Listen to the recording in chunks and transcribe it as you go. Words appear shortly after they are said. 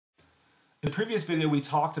In the previous video, we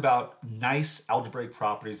talked about nice algebraic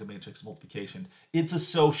properties of matrix multiplication. It's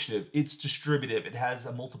associative, it's distributive, it has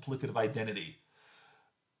a multiplicative identity.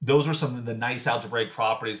 Those are some of the nice algebraic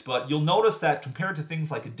properties, but you'll notice that compared to things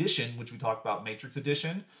like addition, which we talked about matrix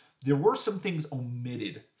addition, there were some things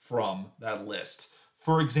omitted from that list.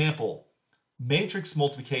 For example, matrix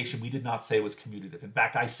multiplication we did not say was commutative. In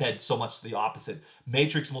fact, I said so much the opposite.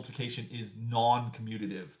 Matrix multiplication is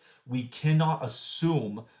non-commutative. We cannot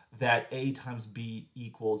assume that A times B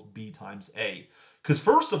equals B times A. Because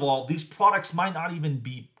first of all, these products might not even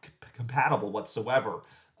be compatible whatsoever.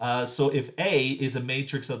 So if A is a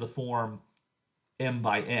matrix of the form M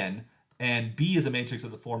by N, and B is a matrix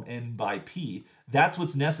of the form N by P, that's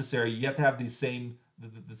what's necessary. You have to have these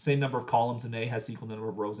the same number of columns in A has to equal the number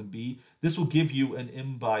of rows in B. This will give you an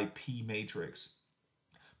M by P matrix.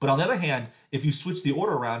 But on the other hand, if you switch the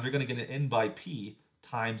order around, you're going to get an N by P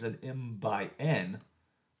times an M by N.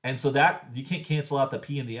 And so that you can't cancel out the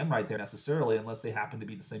P and the M right there necessarily unless they happen to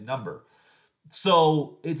be the same number.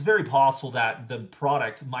 So it's very possible that the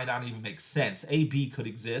product might not even make sense. AB could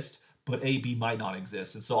exist, but AB might not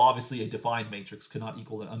exist. And so obviously a defined matrix cannot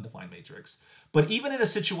equal an undefined matrix. But even in a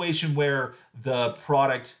situation where the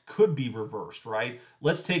product could be reversed, right?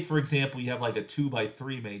 Let's take, for example, you have like a 2 by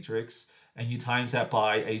 3 matrix and you times that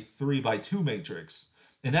by a 3 by 2 matrix.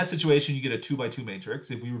 In that situation, you get a 2 by 2 matrix.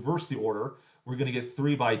 If we reverse the order, we're going to get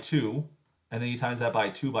 3 by 2, and then you times that by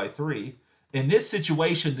 2 by 3. In this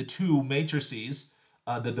situation, the two matrices,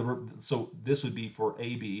 so this would be for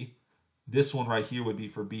AB, this one right here would be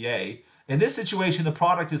for BA. In this situation, the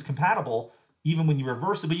product is compatible even when you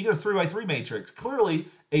reverse it, but you get a 3 by 3 matrix. Clearly,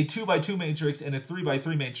 a 2 by 2 matrix and a 3 by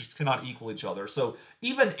 3 matrix cannot equal each other. So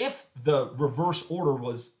even if the reverse order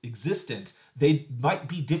was existent, they might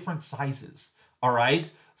be different sizes. All right,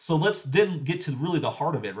 so let's then get to really the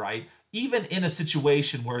heart of it, right? Even in a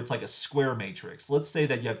situation where it's like a square matrix, let's say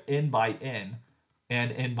that you have N by N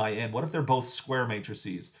and N by N. What if they're both square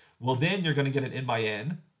matrices? Well, then you're going to get an N by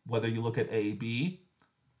N, whether you look at AB,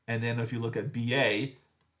 and then if you look at BA,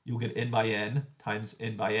 you'll get N by N times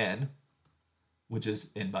N by N, which is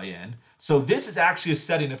N by N. So this is actually a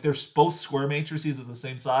setting, if they're both square matrices of the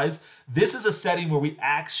same size, this is a setting where we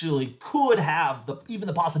actually could have even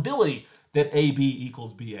the possibility that AB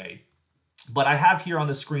equals BA. But I have here on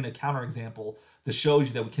the screen a counterexample that shows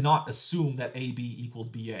you that we cannot assume that AB equals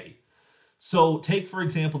BA. So take, for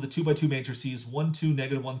example, the 2 by 2 matrices 1, 2,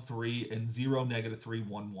 negative 1, 3, and 0, negative 3,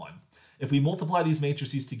 1, 1. If we multiply these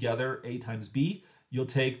matrices together, A times B, you'll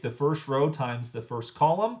take the first row times the first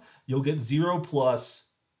column. You'll get 0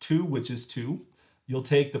 plus 2, which is 2. You'll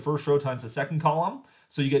take the first row times the second column.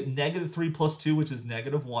 So you get negative 3 plus 2, which is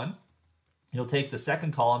negative 1. You'll take the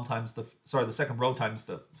second column times the second row times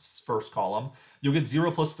the first column. You'll get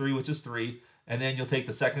 0 plus 3, which is 3. And then you'll take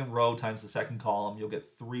the second row times the second column. You'll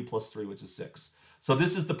get 3 plus 3, which is 6. So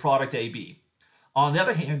this is the product AB. On the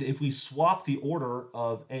other hand, if we swap the order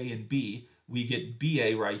of A and B, we get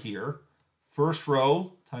BA right here. First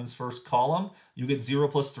row times first column, you get 0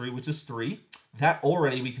 plus 3, which is 3. That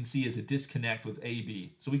already we can see is a disconnect with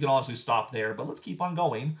AB. So we can honestly stop there, but let's keep on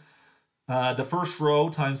going. The first row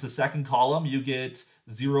times the second column, you get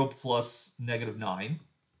 0 plus negative 9.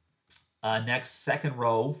 Next, second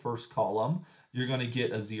row, first column, you're going to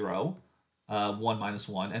get a 0, 1 minus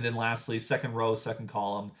 1. And then lastly, second row, second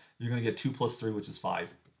column, you're going to get 2 plus 3, which is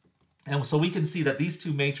 5. And so we can see that these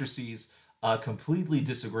two matrices completely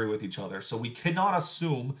disagree with each other. So we cannot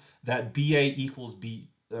assume that BA equals B,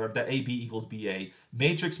 or that AB equals BA.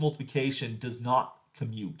 Matrix multiplication does not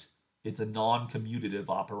commute. It's a non-commutative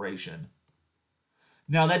operation.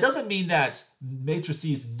 Now, that doesn't mean that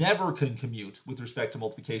matrices never can commute with respect to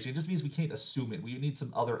multiplication. It just means we can't assume it. We need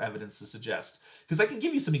some other evidence to suggest. Because I can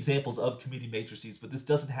give you some examples of commuting matrices, but this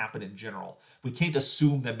doesn't happen in general. We can't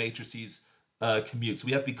assume that matrices commute, so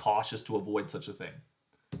we have to be cautious to avoid such a thing.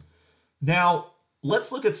 Now,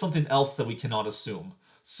 let's look at something else that we cannot assume.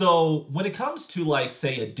 So when it comes to, like,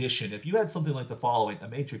 say, addition, if you had something like the following, a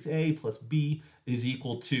matrix A plus B is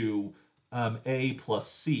equal to A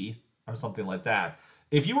plus C, or something like that.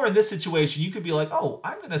 If you were in this situation, you could be like, oh,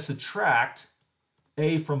 I'm going to subtract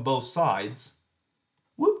A from both sides.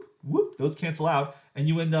 Whoop, whoop, those cancel out, and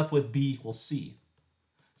you end up with B equals C.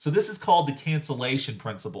 So this is called the cancellation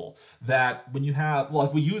principle, that when you have, well,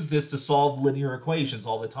 like we use this to solve linear equations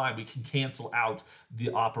all the time. We can cancel out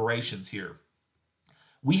the operations here.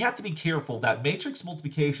 We have to be careful that matrix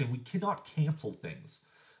multiplication, we cannot cancel things.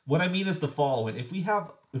 What I mean is the following. If we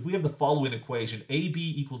have the following equation,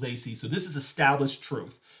 AB equals AC, so this is established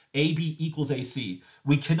truth. AB equals AC.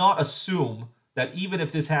 We cannot assume that even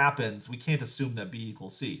if this happens, we can't assume that B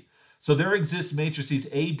equals C. So there exists matrices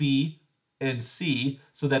AB and C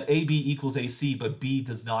so that AB equals AC, but B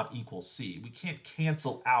does not equal C. We can't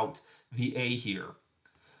cancel out the A here.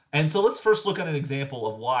 And so let's first look at an example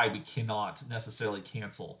of why we cannot necessarily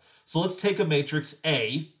cancel. So let's take a matrix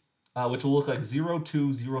A, which will look like 0,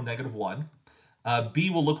 2, 0, negative 1. B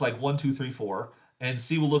will look like 1, 2, 3, 4. And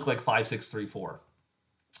C will look like 5, 6, 3, 4.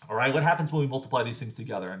 All right, what happens when we multiply these things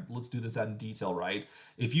together? And let's do this out in detail, right?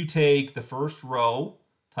 If you take the first row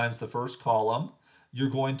times the first column, you're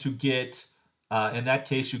going to get, in that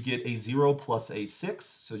case, you get a 0 plus a 6,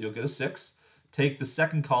 so you'll get a 6. Take the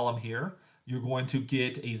second column here, you're going to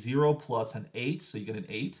get a 0 plus an 8, so you get an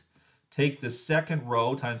 8. Take the second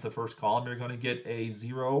row times the first column, you're going to get a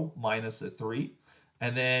 0 minus a 3.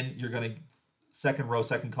 And then you're going to, second row,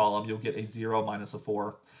 second column, you'll get a 0 minus a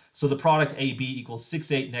 4. So the product AB equals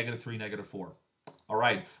 6, 8, negative 3, negative 4. All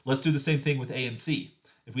right, let's do the same thing with A and C.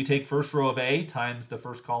 If we take first row of A times the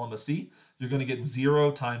first column of C, you're going to get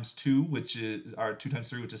 0 times 2, which is, or 2 times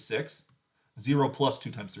 3, which is 6. 0 plus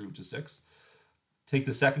 2 times 3, which is 6. Take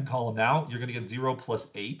the second column now, you're going to get 0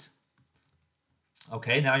 plus 8.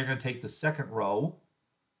 Okay, now you're going to take the second row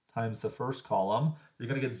times the first column. You're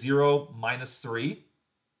going to get 0 minus 3,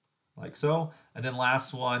 like so. And then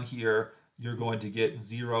last one here, you're going to get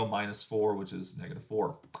 0 minus 4, which is negative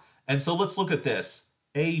 4. And so let's look at this.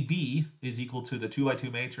 AB is equal to the 2 by 2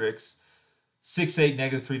 matrix 6, 8,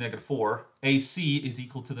 negative 3, negative 4. AC is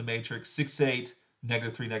equal to the matrix 6, 8,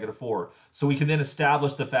 negative 3, negative 4. So we can then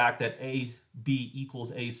establish the fact that AB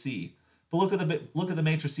equals AC. But look at the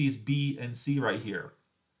matrices B and C right here.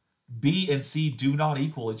 B and C do not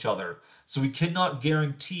equal each other. So we cannot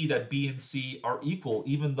guarantee that B and C are equal,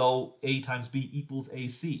 even though A times B equals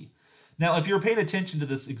AC. Now, if you're paying attention to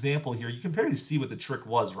this example here, you can barely see what the trick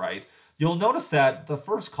was, right? You'll notice that the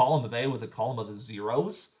first column of A was a column of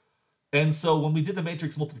zeros. And so when we did the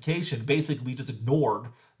matrix multiplication, basically we just ignored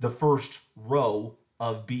the first row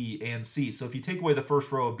of B and C. So if you take away the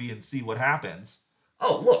first row of B and C, what happens?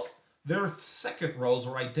 Oh, look, their second rows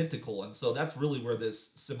are identical. And so that's really where this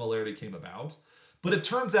similarity came about. But it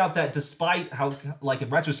turns out that despite how, like in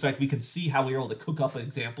retrospect, we can see how we were able to cook up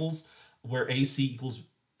examples where AC equals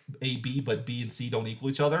AB, but B and C don't equal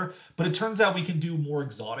each other. But it turns out we can do more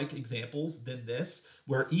exotic examples than this,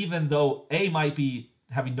 where even though A might be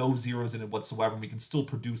having no zeros in it whatsoever, we can still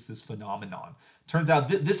produce this phenomenon. Turns out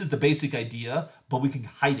this is the basic idea, but we can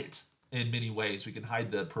hide it in many ways. We can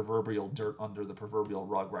hide the proverbial dirt under the proverbial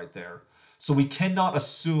rug right there. So we cannot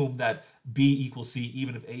assume that B equals C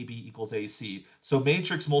even if AB equals AC. So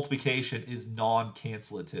matrix multiplication is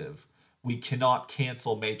non-cancellative. We cannot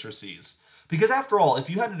cancel matrices. Because after all, if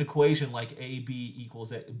you had an equation like AB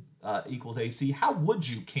equals AC, how would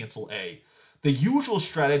you cancel A? The usual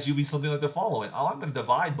strategy would be something like the following. Oh, I'm going to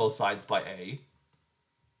divide both sides by A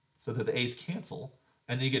so that the A's cancel,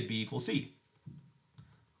 and then you get B equals C.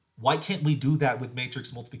 Why can't we do that with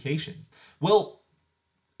matrix multiplication? Well,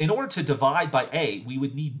 in order to divide by A, we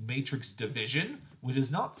would need matrix division, which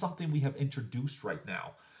is not something we have introduced right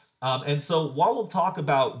now. And so while we'll talk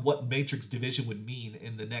about what matrix division would mean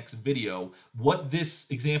in the next video, what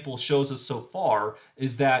this example shows us so far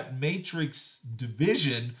is that matrix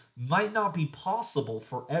division might not be possible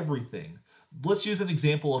for everything. Let's use an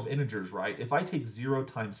example of integers, right? If I take 0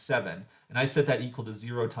 times 7 and I set that equal to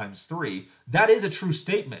 0 times 3, that is a true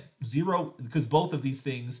statement. 0, because both of these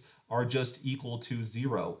things are just equal to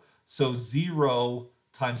 0. So 0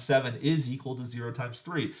 times 7 is equal to 0 times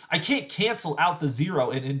 3. I can't cancel out the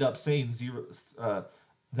 0 and end up saying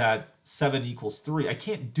that 7 equals 3. I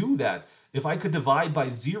can't do that. If I could divide by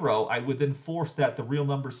 0, I would then force that the real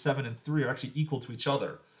numbers 7 and 3 are actually equal to each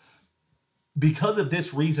other. Because of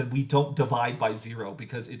this reason, we don't divide by 0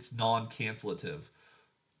 because it's non-cancellative.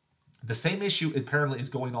 The same issue apparently is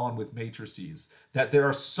going on with matrices, that there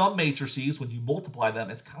are some matrices, when you multiply them,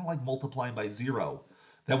 it's kind of like multiplying by 0.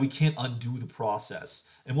 That we can't undo the process.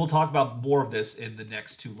 And we'll talk about more of this in the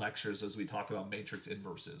next 2 lectures as we talk about matrix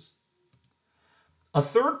inverses. A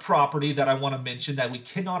third property that I want to mention that we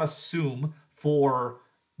cannot assume for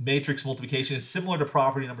matrix multiplication is similar to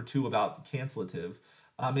property number 2 about cancellative,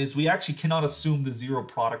 is we actually cannot assume the zero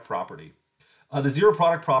product property. The zero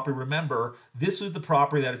product property, remember, this is the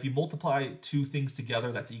property that if you multiply 2 things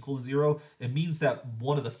together that's equal to 0, it means that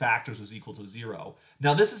one of the factors was equal to 0.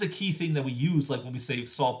 Now, this is a key thing that we use like when we say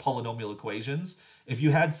solve polynomial equations. If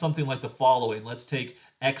you had something like the following, let's take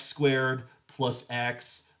x squared plus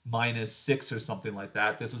x minus 6 or something like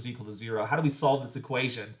that. This was equal to 0. How do we solve this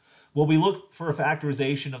equation? Well, we look for a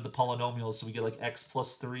factorization of the polynomials, so we get like x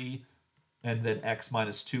plus 3 and then x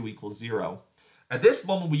minus 2 equals 0. At this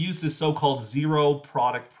moment, we use this so-called zero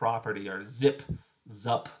product property, or ZIP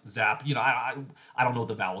zup, zap. You know, I don't know what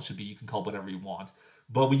the vowel should be. You can call it whatever you want.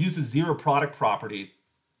 But we use the zero product property,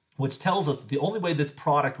 which tells us that the only way this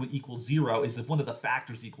product would equal 0 is if one of the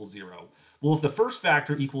factors equals 0. Well, if the first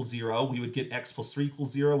factor equals 0, we would get x plus 3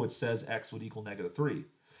 equals 0, which says x would equal negative 3.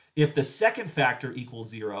 If the second factor equals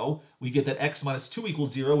 0, we get that x minus 2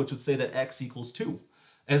 equals 0, which would say that x equals 2.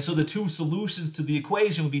 And so the two solutions to the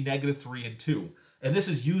equation would be negative 3 and 2. And this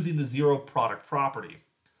is using the zero product property.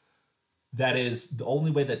 That is, the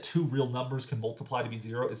only way that two real numbers can multiply to be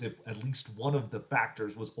 0 is if at least one of the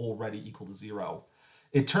factors was already equal to 0.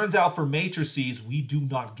 It turns out for matrices, we do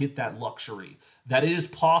not get that luxury. That it is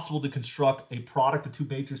possible to construct a product of two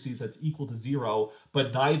matrices that's equal to 0,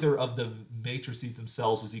 but neither of the matrices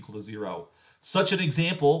themselves was equal to 0. Such an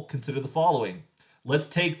example, consider the following. Let's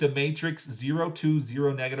take the matrix 0, 2,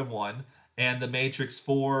 0, negative 1, and the matrix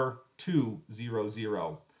 4, 2, 0,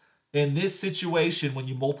 0. In this situation, when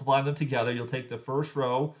you multiply them together, you'll take the first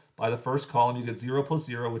row by the first column, you get 0 plus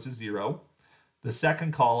 0, which is 0. The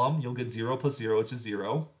second column, you'll get 0 plus 0, which is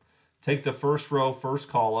 0. Take the first row, first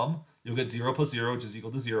column, you'll get 0 plus 0, which is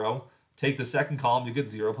equal to 0. Take the second column, you get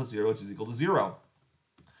 0 plus 0, which is equal to 0.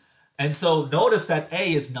 And so notice that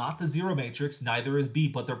A is not the 0 matrix, neither is B,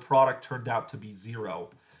 but their product turned out to be 0.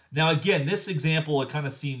 Now again, this example, it kind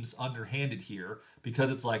of seems underhanded here because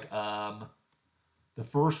it's like the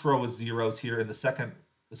first row is zeros here, and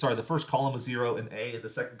the first column was 0 in A, and the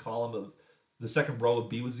second row of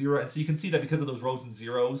B was 0. And so you can see that because of those rows and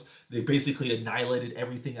zeros, they basically annihilated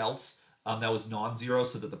everything else that was non-zero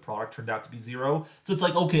so that the product turned out to be 0. So it's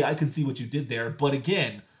like, okay, I can see what you did there. But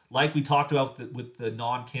again, like we talked about with the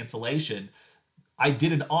non-cancellation, I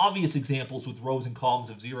did an obvious examples with rows and columns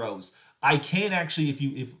of zeros. I can actually,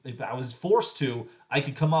 if I was forced to, I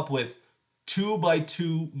could come up with 2 by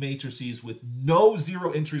 2 matrices with no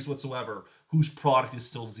 0 entries whatsoever, whose product is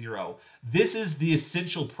still 0. This is the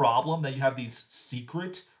essential problem, that you have these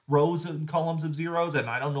secret rows and columns of zeros. And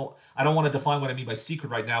I don't want to define what I mean by secret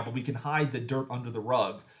right now, but we can hide the dirt under the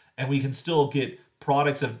rug, and we can still get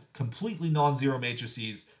products of completely non-zero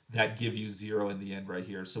matrices that give you 0 in the end right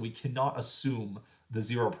here. So we cannot assume the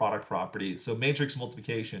zero product property. So matrix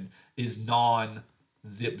multiplication is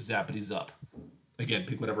non-zip zappity zup. Again,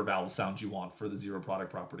 pick whatever vowel sounds you want for the zero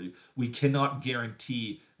product property. We cannot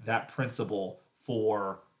guarantee that principle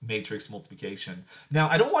for matrix multiplication. Now,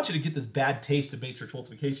 I don't want you to get this bad taste of matrix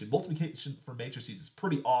multiplication. Multiplication for matrices is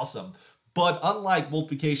pretty awesome, but unlike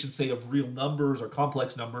multiplication, say, of real numbers or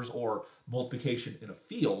complex numbers or multiplication in a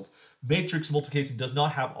field, matrix multiplication does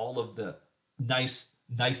not have all of the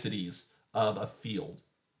niceties of a field.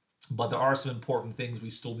 But there are some important things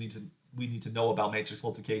we need to know about matrix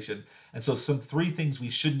multiplication. And so some 3 things we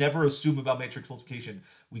should never assume about matrix multiplication.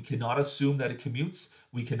 We cannot assume that it commutes,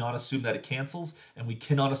 we cannot assume that it cancels, and we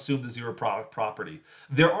cannot assume the zero product property.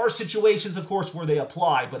 There are situations, of course, where they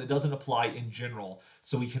apply, but it doesn't apply in general.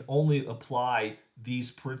 So we can only apply these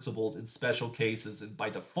principles in special cases, and by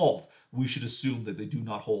default, we should assume that they do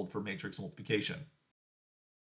not hold for matrix multiplication.